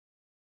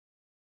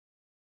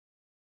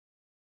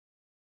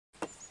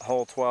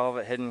hole 12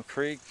 at Hidden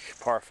Creek,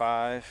 par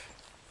 5.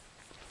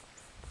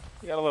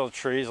 You got a little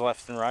trees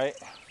left and right.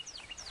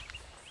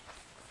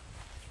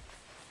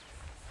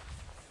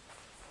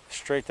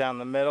 Straight down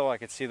the middle, I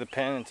could see the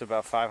pin. It's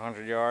about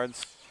 500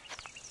 yards.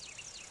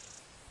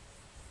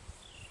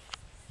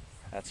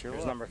 That's your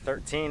number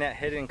 13 at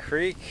Hidden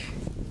Creek.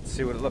 Let's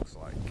see what it looks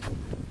like.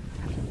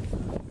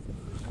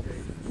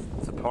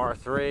 It's a par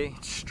 3.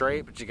 It's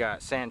straight, but you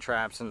got sand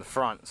traps in the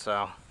front,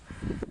 so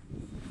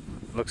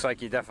looks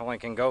like you definitely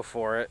can go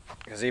for it,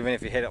 because even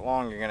if you hit it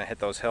long, you're going to hit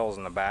those hills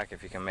in the back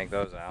if you can make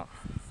those out.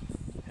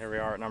 Here we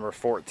are at number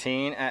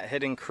 14 at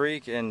Hidden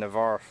Creek in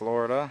Navarre,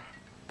 Florida,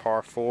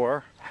 par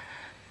 4.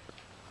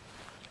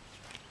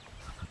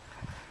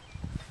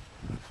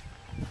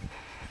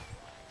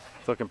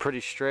 It's looking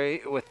pretty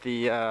straight with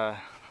the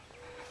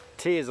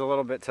tee is a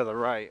little bit to the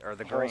right, or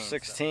the green.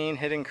 16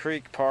 Hidden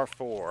Creek, par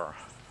 4.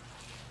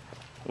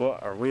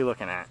 What are we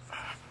looking at?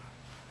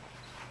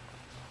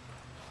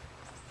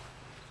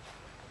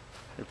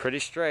 You're pretty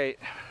straight,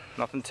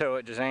 nothing to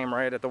it, just aim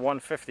right at the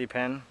 150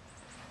 pin.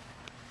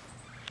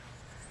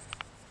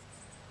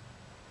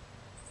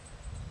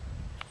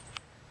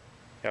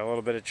 Got a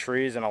little bit of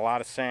trees and a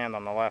lot of sand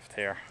on the left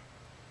here,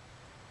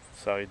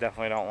 so you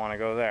definitely don't want to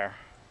go there.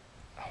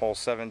 Hole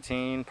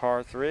 17,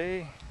 par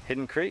 3,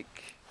 Hidden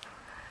Creek.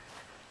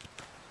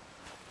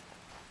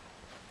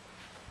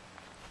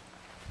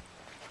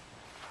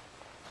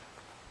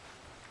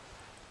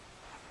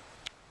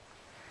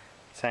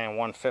 Saying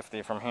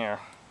 150 from here.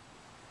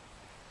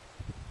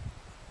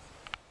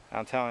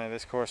 I'm telling you,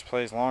 this course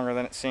plays longer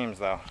than it seems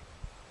though.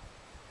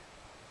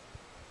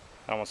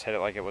 I almost hit it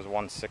like it was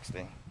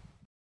 160.